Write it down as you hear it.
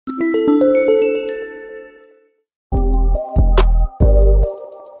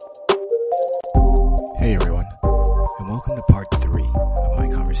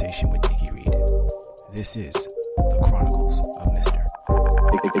This is the Chronicles of Mr.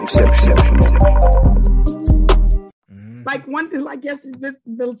 Exceptional. Like yesterday,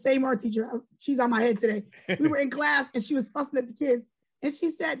 the same art teacher, she's on my head today. We were in class and she was fussing at the kids. And she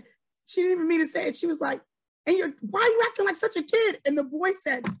said, she didn't even mean to say it. She was like, why are you acting like such a kid? And the boy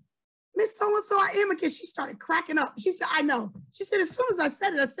said, Miss So-and-so, I am a kid. She started cracking up. She said, I know. She said, as soon as I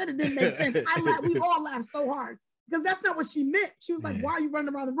said it didn't make sense. We all laughed so hard because that's not what she meant. She was like, why are you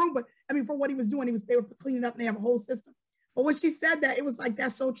running around the room? But I mean, for what he was doing, they were cleaning up and they have a whole system. But when she said that, it was like,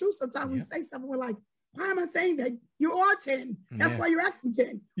 that's so true. Sometimes we say stuff and we're like, why am I saying that? You are 10. That's why you're acting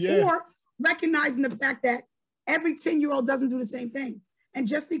 10. Yeah. Or recognizing the fact that every 10-year-old doesn't do the same thing. And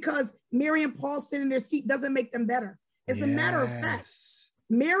just because Mary and Paul sit in their seat doesn't make them better. It's a matter of fact.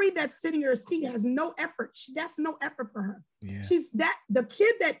 Mary that's sitting in her seat has no effort. That's no effort for her. Yeah. The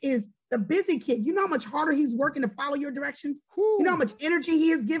kid that is the busy kid. You know how much harder he's working to follow your directions? You know how much energy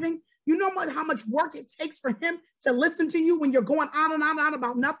he is giving? You know how much work it takes for him to listen to you when you're going on and on and on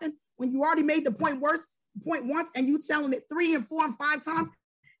about nothing? When you already made the point once and you telling it 3 and 4 and 5 times.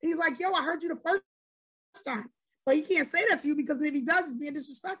 And he's like, yo, I heard you the first time. But he can't say that to you because if he does, he's being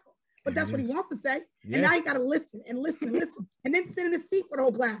disrespectful. But that's what he wants to say. Yeah. And now he got to listen and listen and listen. And then sit in his seat for the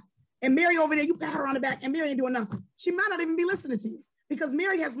whole class. And Mary over there, you pat her on the back and Mary ain't doing nothing. She might not even be listening to you because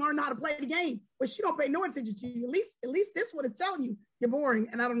Mary has learned how to play the game, but she don't pay no attention to you. At least this one is telling you you're boring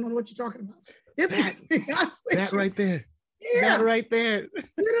and I don't know what you're talking about. That right there. Yeah. That right there.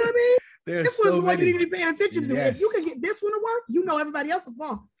 You know what I mean? There's this one's the one you need to be paying attention to. If you can get this one to work, you know everybody else will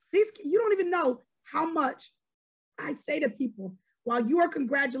fall. You don't even know how much I say to people, while you are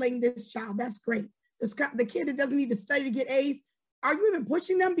congratulating this child, that's great. The kid that doesn't need to study to get A's, are you even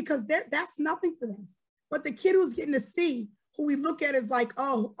pushing them? Because that's nothing for them. But the kid who's getting a C, who we look at is like,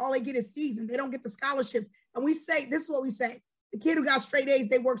 oh, all they get is C's and they don't get the scholarships. And we say, this is what we say. The kid who got straight A's,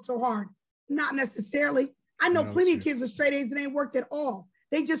 they work so hard. Not necessarily. I know plenty of kids with straight A's that ain't worked at all.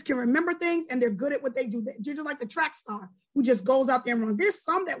 They just can remember things and they're good at what they do. They're just like the track star who just goes out there and runs. There's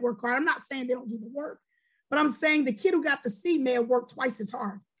some that work hard. I'm not saying they don't do the work, but I'm saying the kid who got the C may have worked twice as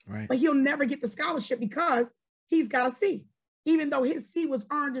hard, right? But he'll never get the scholarship because he's got a C, even though his C was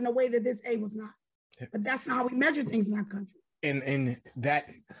earned in a way that this A was not. But that's not how we measure things in our country. And that,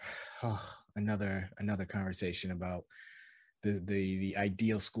 another conversation about the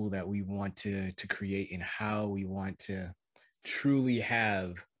ideal school that we want to create and how we want to truly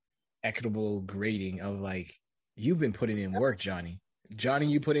have equitable grading of like, you've been putting in work, Johnny,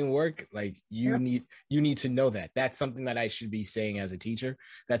 you put in work. Like you need to know that. That's something that I should be saying as a teacher.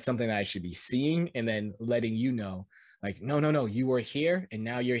 That's something that I should be seeing and then letting you know, like, no, you were here and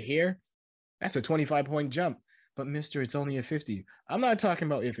now you're here. That's a 25-point jump. But mister, it's only a 50. I'm not talking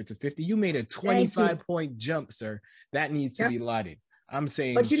about if it's a 50. You made a 25-point jump, sir. That needs to be lauded. I'm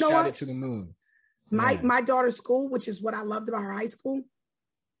saying, but shout it to the moon. My daughter's school, which is what I loved about her high school,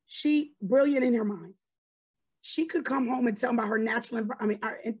 she brilliant in her mind. She could come home and tell me about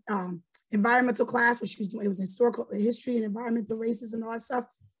her environmental class, what she was doing. It was historical history and environmental racism and all that stuff.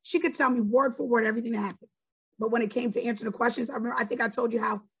 She could tell me word for word everything that happened. But when it came to answer the questions, I think I told you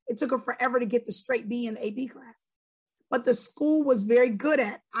how it took her forever to get the straight B in the AP class. But the school was very good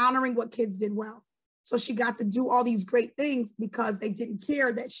at honoring what kids did well. So she got to do all these great things because they didn't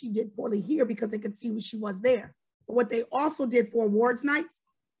care that she did poorly here because they could see who she was there. But what they also did for awards nights,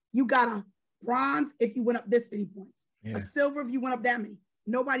 you got a bronze if you went up this many points, a silver if you went up that many.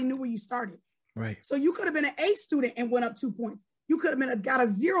 Nobody knew where you started. Right. So you could have been an A student and went up 2 points. You could have got a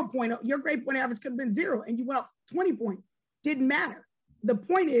 0 point. Your grade point average could have been 0 and you went up 20 points. Didn't matter. The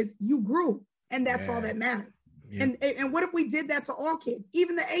point is you grew and that's all that mattered. Yeah. And what if we did that to all kids,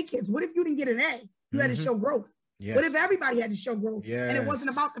 even the A kids? What if you didn't get an A? You had to show growth. Yes. What if everybody had to show growth? Yes. And it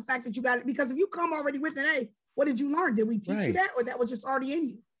wasn't about the fact that you got it? Because if you come already with an A, what did you learn? Did we teach you that or that was just already in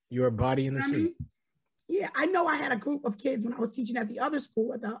you? You're a body in the seat. Yeah, I know I had a group of kids when I was teaching at the other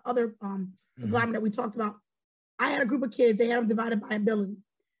school, at the other conglomerate that we talked about. I had a group of kids. They had them divided by ability.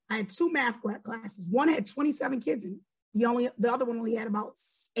 I had 2 math classes. One had 27 kids in it. The other one only had about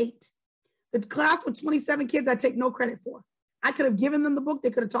 8. The class with 27 kids, I take no credit for. I could have given them the book. They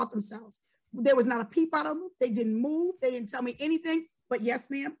could have taught themselves. There was not a peep out of them. They didn't move. They didn't tell me anything, but yes,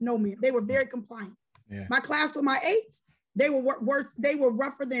 ma'am, no, ma'am. They were very compliant. Yeah. My class with my 8, they were worse. They were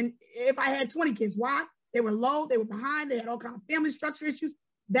rougher than if I had 20 kids. Why? They were low. They were behind. They had all kinds of family structure issues.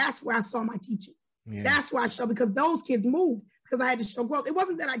 That's where I saw my teaching. Yeah. That's where I showed, because those kids moved because I had to show growth. It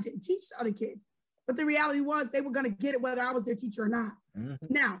wasn't that I didn't teach the other kids, but the reality was they were going to get it whether I was their teacher or not. Mm-hmm.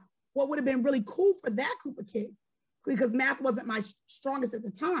 Now, what would have been really cool for that group of kids, because math wasn't my strongest at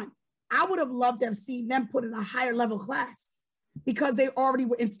the time, I would have loved to have seen them put in a higher level class because they already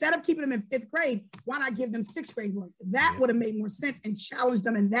were, instead of keeping them in 5th grade, why not give them 6th grade work? That would have made more sense and challenged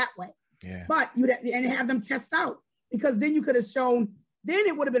them in that way. Yeah. But and have them test out, because then you could have shown, then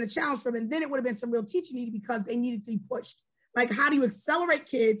it would have been a challenge for them, and then it would have been some real teaching needed because they needed to be pushed. Like, how do you accelerate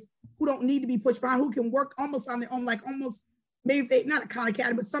kids who don't need to be pushed behind, who can work almost on their own, like almost maybe they, not a Khan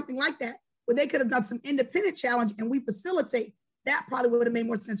Academy, but something like that, where they could have done some independent challenge and we facilitate. That probably would have made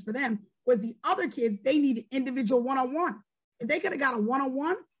more sense for them. Whereas the other kids, they needed individual one-on-one. If they could have got a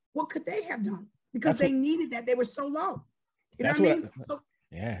one-on-one, what could they have done? Because they needed that. They were so low. You know what I mean?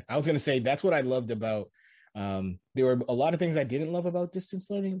 Yeah, I was going to say, that's what I loved about, there were a lot of things I didn't love about distance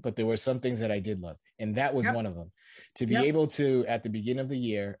learning, but there were some things that I did love. And that was one of them. To be able to, at the beginning of the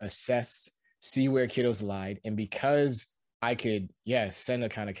year, assess, see where kiddos lied. And because I could, send a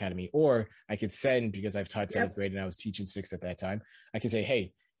Khan Academy, or I could send, because I've taught 7th grade and I was teaching 6th at that time, I could say,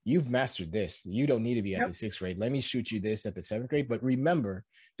 hey, you've mastered this. You don't need to be at the 6th grade. Let me shoot you this at the 7th grade. But remember,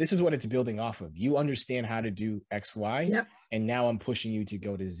 this is what it's building off of. You understand how to do X, Y, and now I'm pushing you to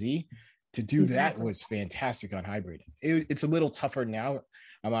go to Z. To do that was fantastic on hybrid. It's a little tougher now.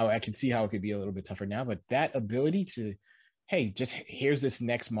 I can see how it could be a little bit tougher now, but that ability to, hey, just here's this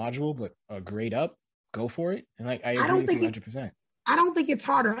next module, but a grade up, go for it. And like, I agree with you 100%. I don't think it's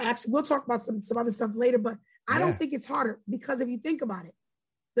harder. Actually, we'll talk about some other stuff later, but I don't think it's harder, because if you think about it,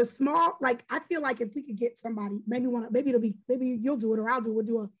 the small, like, I feel like if we could get somebody, maybe you'll do it or I'll do it.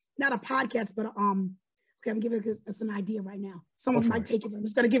 We'll do not a podcast, but okay, I'm giving us an idea right now. Someone might take it. I'm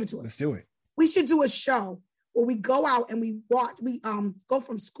just going to give it to us. Let's do it. We should do a show where we go out and we go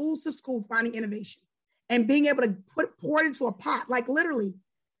from schools to school finding innovation and being able to pour it into a pot, like literally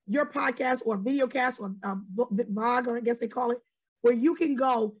your podcast or video cast or vlog, or I guess they call it, where you can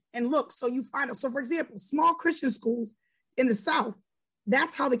go and look. So you find out. So for example, small Christian schools in the South,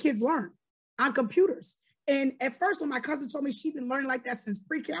 that's how the kids learn, on computers. And at first, when my cousin told me she'd been learning like that since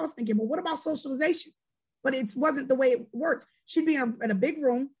pre-K, I was thinking, well, what about socialization? But it wasn't the way it worked. She'd be in a big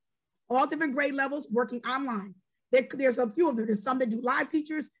room, all different grade levels, working online. There's a few of them. There's some that do live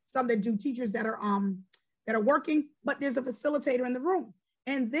teachers, some that do teachers that are working, but there's a facilitator in the room.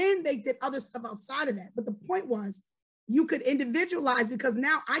 And then they did other stuff outside of that. But the point was, you could individualize, because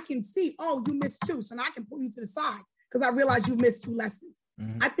now I can see, oh, you missed 2. So now I can pull you to the side because I realize you missed 2 lessons.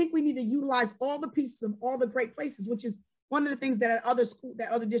 I think we need to utilize all the pieces of all the great places, which is one of the things that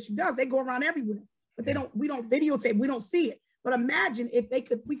other district does. They go around everywhere, but we don't videotape, we don't see it. But imagine if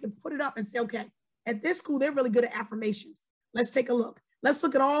we could put it up and say, okay, at this school, they're really good at affirmations. Let's take a look. Let's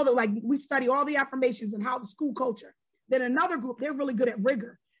look at we study all the affirmations and how the school culture. Then another group, they're really good at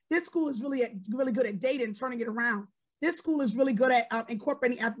rigor. This school is really good at data and turning it around. This school is really good at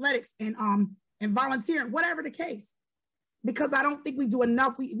incorporating athletics and volunteering, whatever the case. Because I don't think we do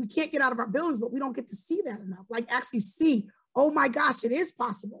enough. We can't get out of our buildings, but we don't get to see that enough. Like, actually see, oh my gosh, it is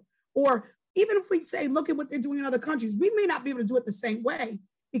possible. Or even if we say, look at what they're doing in other countries, we may not be able to do it the same way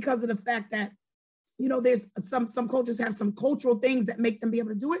because of the fact that, there's some cultures have some cultural things that make them be able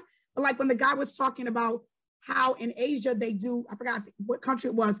to do it. But like when the guy was talking about how in Asia they do, I forgot what country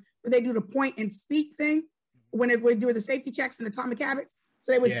it was, where they do the point and speak thing when they do the safety checks and atomic habits.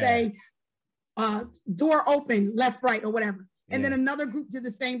 So they would say, door open, left, right, or whatever. And then another group did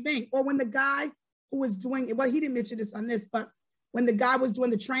the same thing. Or when the guy who was doing, well, he didn't mention this on this, but when the guy was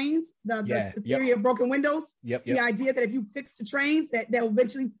doing the trains, the theory of broken windows, the idea that if you fix the trains, that they'll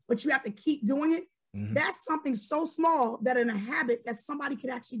eventually, but you have to keep doing it. That's something so small that in a habit that somebody could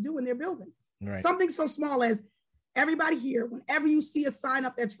actually do in their building. Right. Something so small as everybody here, whenever you see a sign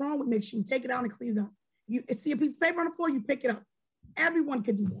up that's wrong, make sure you take it out and clean it up. You see a piece of paper on the floor, you pick it up. Everyone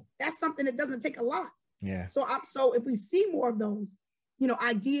could do that. That's something that doesn't take a lot. Yeah. So if we see more of those,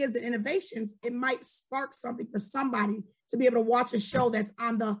 ideas and innovations, it might spark something for somebody to be able to watch a show that's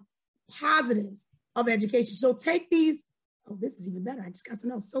on the positives of education. So take these, this is even better. I just got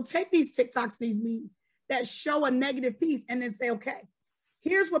some else. So take these TikToks, these memes that show a negative piece and then say, okay,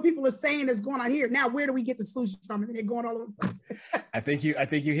 here's what people are saying is going on here. Now, where do we get the solutions from? And they're going all over the place. I think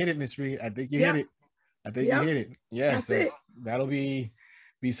you hit it, Miss Reid. I think you hit it. You hit it. Yeah. That's it. That'll be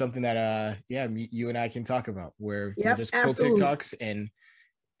something that you and I can talk about, where we'll just pull TikToks, and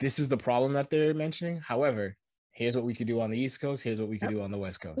this is the problem that they're mentioning. However, here's what we could do on the East Coast. Here's what we could do on the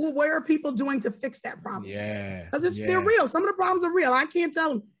West Coast. Well, what are people doing to fix that problem? Yeah. Because they're real. Some of the problems are real. I can't tell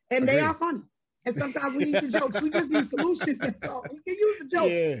them. And they are funny. And sometimes we need the jokes. We just need solutions. That's all. We can use the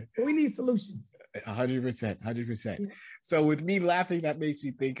joke, but we need solutions. 100%. 100%. Yeah. So with me laughing, that makes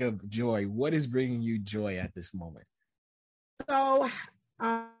me think of joy. What is bringing you joy at this moment? So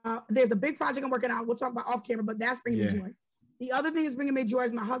there's a big project I'm working on. We'll talk about off camera, but that's bringing me joy. The other thing that's bringing me joy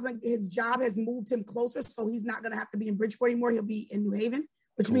is my husband, his job has moved him closer. So he's not going to have to be in Bridgeport anymore. He'll be in New Haven,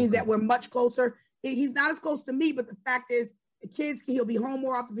 which means that we're much closer. He's not as close to me, but the fact is the kids, he'll be home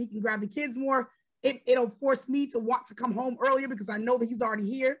more often. He can grab the kids more. It'll force me to want to come home earlier because I know that he's already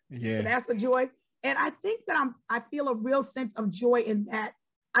here. Yeah. So that's the joy. And I think that I feel a real sense of joy in that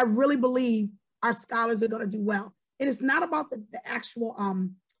I really believe our scholars are going to do well. And it's not about the actual,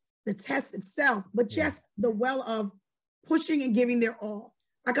 the test itself, but just the well of pushing and giving their all.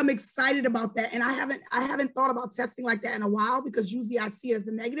 Like I'm excited about that. And I haven't thought about testing like that in a while because usually I see it as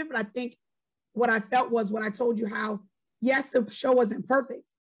a negative, but I think what I felt was when I told you how, yes, the show wasn't perfect,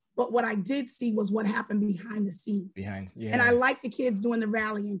 but what I did see was what happened behind the scenes. And I like the kids doing the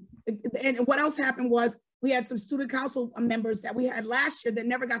rallying. And what else happened was we had some student council members that we had last year that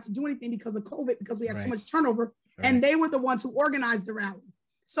never got to do anything because of COVID, because we had so much turnover. And they were the ones who organized the rally.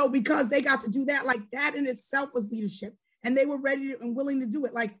 So because they got to do that, like that in itself was leadership. And they were ready and willing to do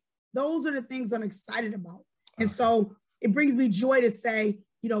it. Like those are the things I'm excited about. And so it brings me joy to say,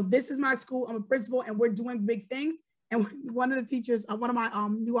 you know, this is my school. I'm a principal and we're doing big things. And one of the teachers, one of my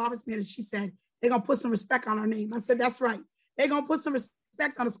new office managers, she said, they're going to put some respect on our name. I said, that's right. They're going to put some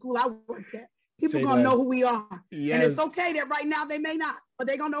respect on the school I work at. People are going to know who we are. Yes. And it's okay that right now they may not, but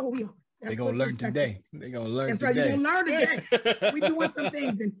they're going to know who we are. They're going to learn today. They're going to learn today. That's right. You're going to learn today. We're doing some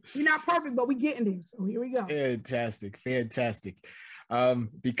things and we're not perfect, but we're getting there. So here we go. Fantastic.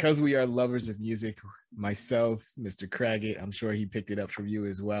 Because we are lovers of music, myself, Mr. Craggett, I'm sure he picked it up from you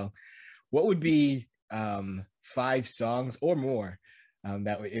as well. What would be 5 songs or more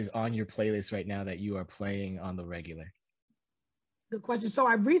that is on your playlist right now that you are playing on the regular? Good question. So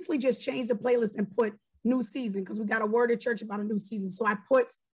I recently just changed the playlist and put new season because we got a word at church about a new season. So I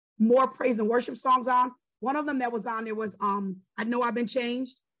put more praise and worship songs on. One of them that was on there was I Know I've Been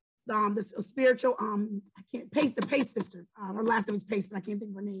Changed. The spiritual, I can't Pace, the Pace sister. Her last name was Pace, but I can't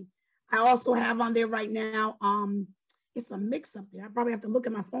think of her name. I also have on there right now, it's a mix up there. I probably have to look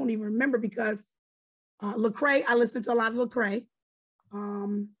at my phone to even remember because Lecrae, I listen to a lot of Lecrae.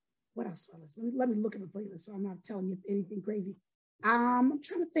 What else do I listen? Let me look at the playlist so I'm not telling you anything crazy. I'm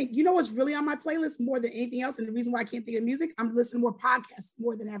trying to think. You know what's really on my playlist more than anything else? And the reason why I can't think of music, I'm listening to more podcasts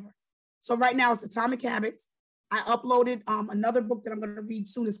more than ever. So right now it's Atomic Habits. I uploaded another book that I'm going to read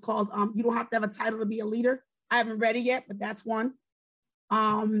soon. It's called You Don't Have to Have a Title to Be a Leader. I haven't read it yet, but that's one.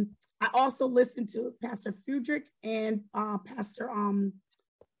 I also listened to Pastor Fudrick and Pastor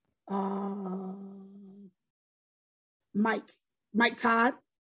Mike Todd.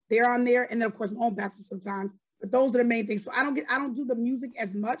 They're on there. And then of course my own pastor sometimes. But those are the main things. So I don't do the music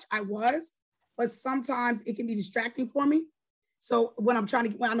as much. I was, but sometimes it can be distracting for me. So when I'm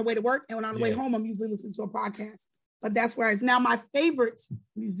when on the way to work and when I'm on the way home, I'm usually listening to a podcast. But that's where it's now my favorite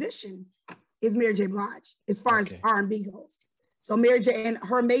musician is Mary J. Blige, as far as R&B goes. So Mary J. and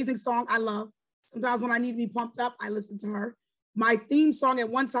her amazing song, I love. Sometimes when I need to be pumped up, I listen to her. My theme song at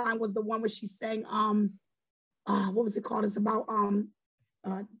one time was the one where she sang, what was it called? It's about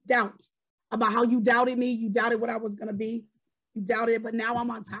doubt. About how you doubted me, you doubted what I was gonna be, you doubted it, but now I'm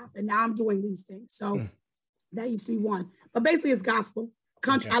on top and now I'm doing these things. So that used to be one. But basically it's gospel.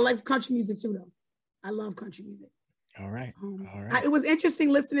 Country. I like country music too though. I love country music. All right. It was interesting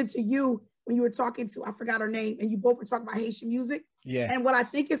listening to you when you were talking to, I forgot her name, and you both were talking about Haitian music. Yeah. And what I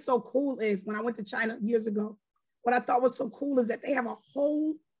think is so cool is when I went to China years ago, what I thought was so cool is that they have a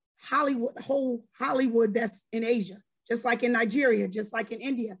whole Hollywood that's in Asia, just like in Nigeria, just like in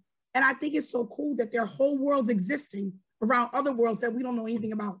India. And I think it's so cool that there are whole worlds existing around other worlds that we don't know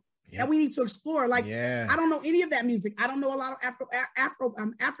anything about, that we need to explore. Like, I don't know any of that music. I don't know a lot of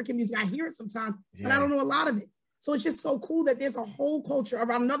African music. I hear it sometimes, but I don't know a lot of it. So it's just so cool that there's a whole culture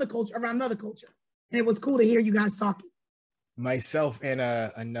around another culture around another culture. And it was cool to hear you guys talking. Myself and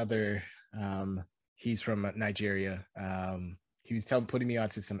another, he's from Nigeria. He was putting me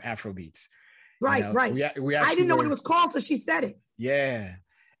onto some Afro beats. Right, right. We I didn't know what it was called till she said it. Yeah.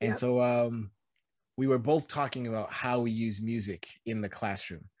 And so we were both talking about how we use music in the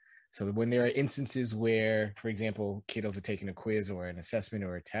classroom. So when there are instances where, for example, kiddos are taking a quiz or an assessment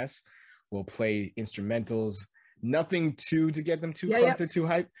or a test, we'll play instrumentals, nothing to get them too pumped or too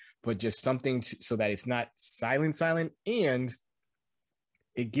hyped, but just something so that it's not silent. And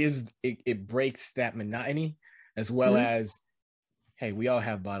it breaks that monotony as well as, hey, we all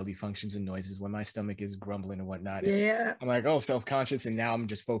have bodily functions and noises when my stomach is grumbling and whatnot. Yeah. I'm like, self-conscious. And now I'm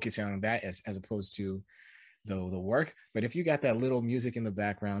just focusing on that as opposed to the work. But if you got that little music in the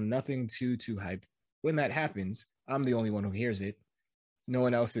background, nothing too hype, when that happens, I'm the only one who hears it. No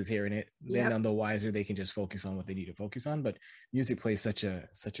one else is hearing it. Then none the wiser, they can just focus on what they need to focus on. But music plays such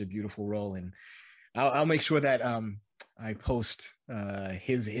a beautiful role. And I'll make sure that I post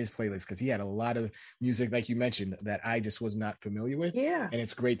his playlist because he had a lot of music, like you mentioned, that I just was not familiar with. Yeah. And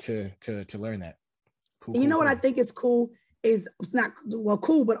it's great to learn that. Cool, And you cool, know what I cool. think is cool is it's not well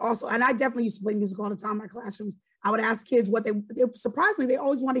cool, but also, and I definitely used to play music all the time in my classrooms. I would ask kids what they surprisingly, they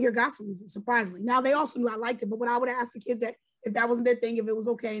always want to hear gospel music. Surprisingly. Now they also knew I liked it, but when I would ask the kids that if that wasn't their thing, if it was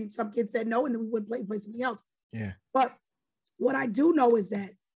okay, and some kids said no, and then we would play something else. Yeah. But what I do know is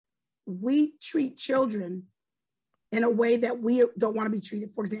that we treat children in a way that we don't want to be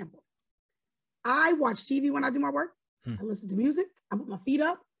treated. For example, I watch TV when I do my work. I listen to music. I put my feet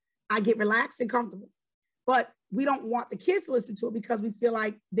up. I get relaxed and comfortable. But we don't want the kids to listen to it because we feel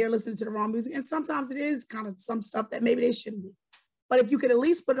like they're listening to the wrong music. And sometimes it is kind of some stuff that maybe they shouldn't be. But if you could at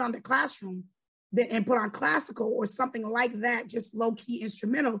least put it on the classroom and put on classical or something like that, just low-key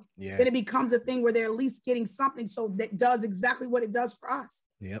instrumental, then it becomes a thing where they're at least getting something so that does exactly what it does for us.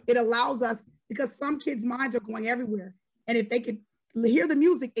 Yep. It allows us, because some kids' minds are going everywhere. And if they could hear the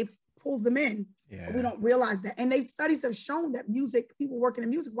music, it pulls them in. Yeah. But we don't realize that. And studies have shown that music, people working in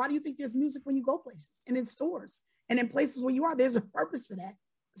music, why do you think there's music when you go places and in stores and in places where you are? There's a purpose for that.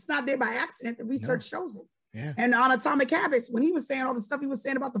 It's not there by accident. The research shows it. Yeah. And on Atomic Habits, when he was saying all the stuff he was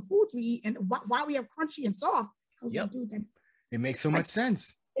saying about the foods we eat and why we have crunchy and soft, I was like, dude, it makes so much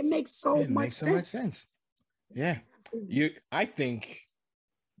sense. It makes so much sense. Yeah. I think,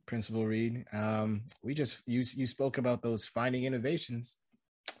 Principal Reid, you spoke about those finding innovations.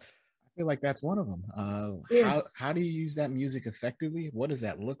 I feel like that's one of them. How do you use that music effectively? What does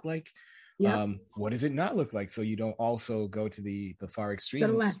that look like? What does it not look like? So you don't also go to the far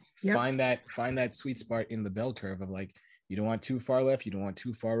extreme. Find that sweet spot in the bell curve of like, you don't want too far left, you don't want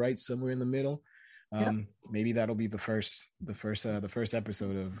too far right, somewhere in the middle. Maybe that'll be the first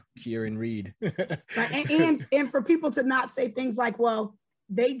episode of Kier and Reid. Right. And for people to not say things like, well,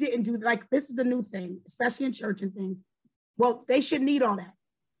 they didn't do, like, this is the new thing, especially in church and things. Well, they should need all that.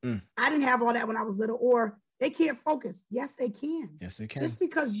 I didn't have all that when I was little. Or they can't focus. Yes, they can. Yes, they can. Just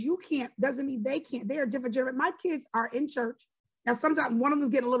because you can't doesn't mean they can't. They are different generations. My kids are in church. Now, sometimes one of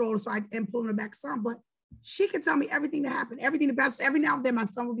them's getting a little older, so I am pulling her back some, but she can tell me everything that happened, everything the best. Every now and then my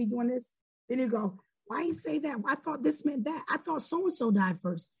son will be doing this. Then you go, why you say that? I thought this meant that. I thought so-and-so died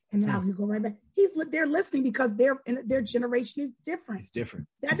first. And then I would go right back. They're listening because their generation is different. It's different.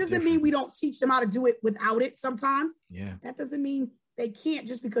 That doesn't mean we don't teach them how to do it without it sometimes. Yeah. That doesn't mean they can't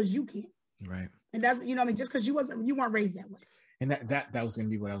just because you can't. Right. And that's, you know what I mean? Just because you weren't raised that way. And that was going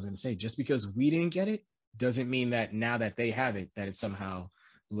to be what I was going to say. Just because we didn't get it doesn't mean that now that they have it, that it's somehow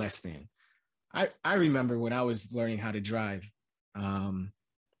less than. I remember when I was learning how to drive, I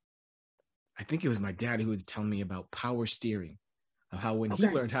think it was my dad who was telling me about power steering, of how when he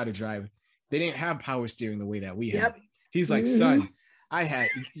learned how to drive, they didn't have power steering the way that we have. He's like, son, I had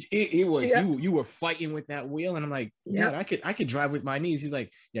it was you were fighting with that wheel, and I'm like, Dad, I could drive with my knees. He's like,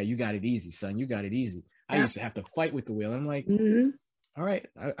 yeah, you got it easy, son. You got it easy. I used to have to fight with the wheel. I'm like, all right,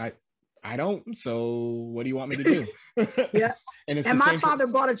 I don't. So what do you want me to do? And my father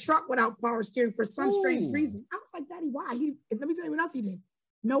bought a truck without power steering for some strange reason. I was like, Daddy, why? Let me tell you what else he did.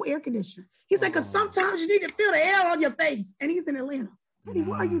 No air conditioner. He's like, because sometimes you need to feel the air on your face. And he's in Atlanta. Daddy,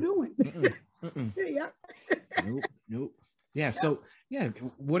 what are you doing? Nope. Yeah. So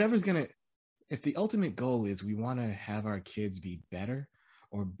whatever's if the ultimate goal is we want to have our kids be better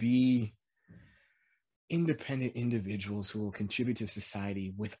or be independent individuals who will contribute to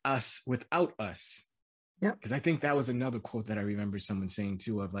society without us. Because I think that was another quote that I remember someone saying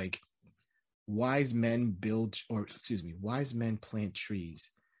too, of like, wise men plant trees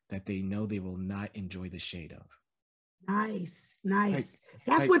that they know they will not enjoy the shade of. Nice.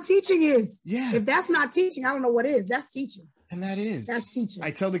 That's what teaching is. Yeah. If that's not teaching, I don't know what is. That's teaching. And that's teaching.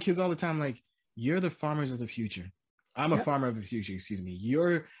 I tell the kids all the time, like, you're the farmers of the future. I'm a farmer of the future, excuse me.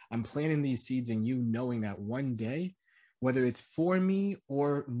 I'm planting these seeds and you knowing that one day, whether it's for me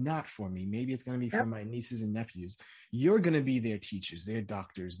or not for me, maybe it's going to be for my nieces and nephews, you're going to be their teachers, their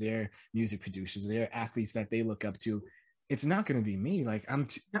doctors, their music producers, their athletes that they look up to. It's not going to be me. Like I'm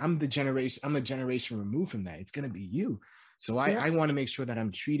a generation removed from that. It's going to be you. So I want to make sure that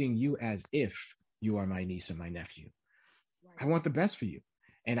I'm treating you as if you are my niece or my nephew. I want the best for you.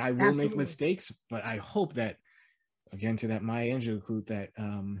 And I will make mistakes, but I hope that, again, to that Maya Angelou quote that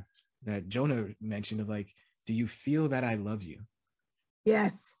Jonah mentioned of like, do you feel that I love you?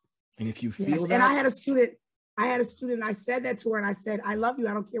 Yes. And if you feel that. And I had a student, I said that to her and I said, I love you.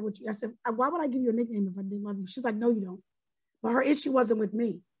 I don't care what you, I said, why would I give you a nickname if I didn't love you? She's like, no, you don't. But her issue wasn't with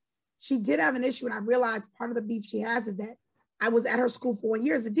me. She did have an issue. And I realized part of the beef she has is that I was at her school for 1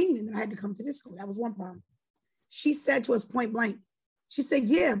 year as a dean and then I had to come to this school. That was one problem. She said to us point blank, She said,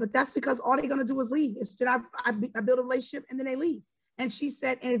 yeah, but that's because all they're gonna do is leave. It's I build a relationship and then they leave. And she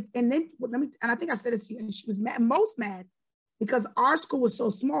said, and then I think I said this to you, and she was most mad because our school was so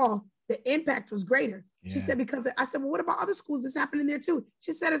small, the impact was greater. Yeah. She said, because I said, well, what about other schools that's happening there too?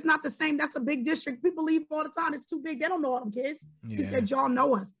 She said, it's not the same. That's a big district. People leave all the time. It's too big. They don't know all them kids. Yeah. She said, y'all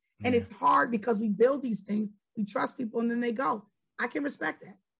know us. And it's hard because we build these things. We trust people and then they go. I can respect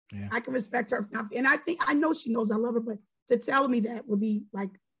that. Yeah. I can respect her. And I know she knows I love her, but to tell me that would be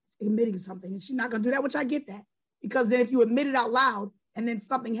like admitting something. And she's not going to do that, which I get that. Because then if you admit it out loud and then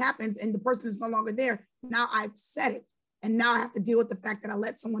something happens and the person is no longer there, now I've said it. And now I have to deal with the fact that I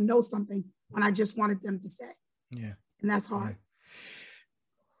let someone know something when I just wanted them to say. Yeah. And that's hard.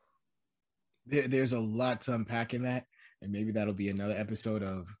 Yeah. There's a lot to unpack in that. And maybe that'll be another episode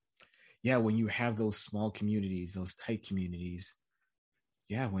of, when you have those small communities, those tight communities,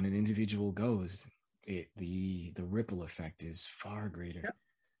 when an individual goes, the ripple effect is far greater. Yep.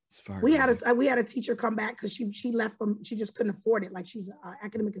 We had a teacher come back because she left she just couldn't afford it. Like she's an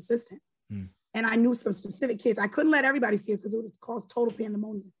academic assistant. And I knew some specific kids. I couldn't let everybody see it because it would cause total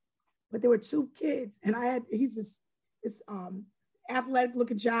pandemonium. But there were 2 kids, and he's this athletic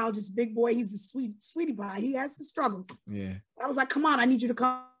looking child, just big boy. He's a sweetie pie. He has his struggles. Yeah. But I was like, come on, I need you to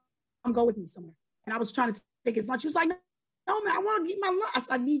come go with me somewhere. And I was trying to take his lunch. He was like, no, man, I want to eat my lunch. I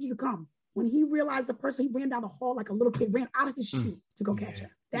said, I need you to come. When he realized the person, he ran down the hall like a little kid, ran out of his shoe to go catch her.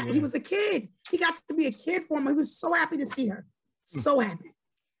 He was a kid. He got to be a kid for him. He was so happy to see her. So happy.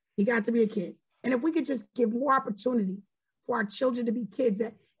 He got to be a kid. And if we could just give more opportunities for our children to be kids,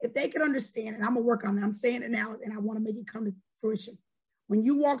 that if they could understand, and I'm going to work on that. I'm saying it now, and I want to make it come to fruition. When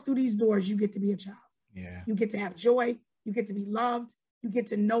you walk through these doors, you get to be a child. Yeah. You get to have joy. You get to be loved. You get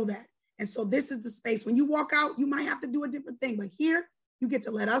to know that. And so this is the space. When you walk out, you might have to do a different thing. But here, you get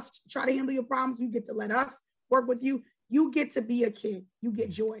to let us try to handle your problems. You get to let us work with you. You get to be a kid. You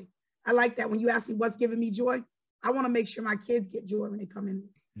get joy. I like that. When you ask me what's giving me joy, I want to make sure my kids get joy when they come in.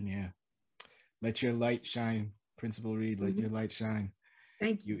 Yeah. Let your light shine, Principal Reid. Let your light shine.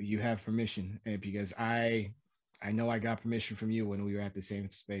 Thank you. You have permission. And because I know I got permission from you when we were at the same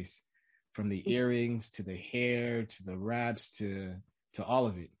space, from the earrings to the hair to the wraps to all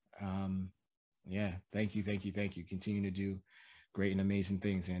of it. Thank you. Continue to do great and amazing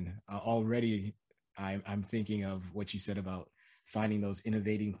things. And already I'm thinking of what you said about finding those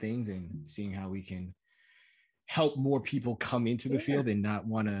innovating things and seeing how we can help more people come into the field and not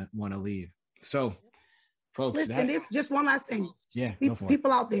want to leave. So, folks, listen, this just one last thing. Yeah,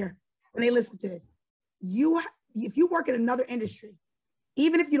 people out there, when they listen to this, if you work in another industry,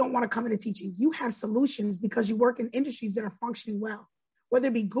 even if you don't want to come into teaching, you have solutions because you work in industries that are functioning well. Whether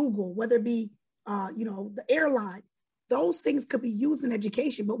it be Google, whether it be the airline, those things could be used in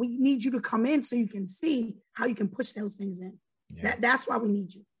education. But we need you to come in so you can see how you can push those things in. Yeah. That's why we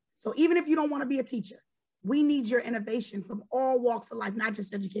need you. So even if you don't want to be a teacher, we need your innovation from all walks of life, not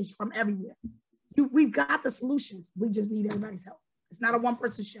just education, from everywhere. We've got the solutions. We just need everybody's help. It's not a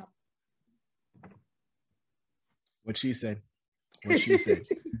one-person show. What she said. I'm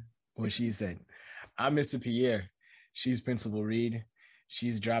Mr. Pierre. She's Principal Reid.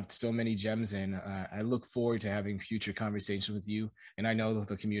 She's dropped so many gems, and I look forward to having future conversations with you. And I know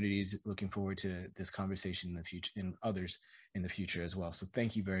the community is looking forward to this conversation in the future, and others in the future as well. So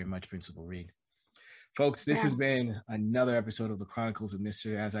thank you very much, Principal Reid. Folks, this has been another episode of the Chronicles of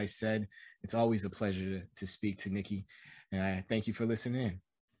Mr. As I said, it's always a pleasure to speak to Niki, and I thank you for listening in.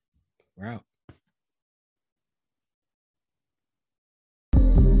 We're out.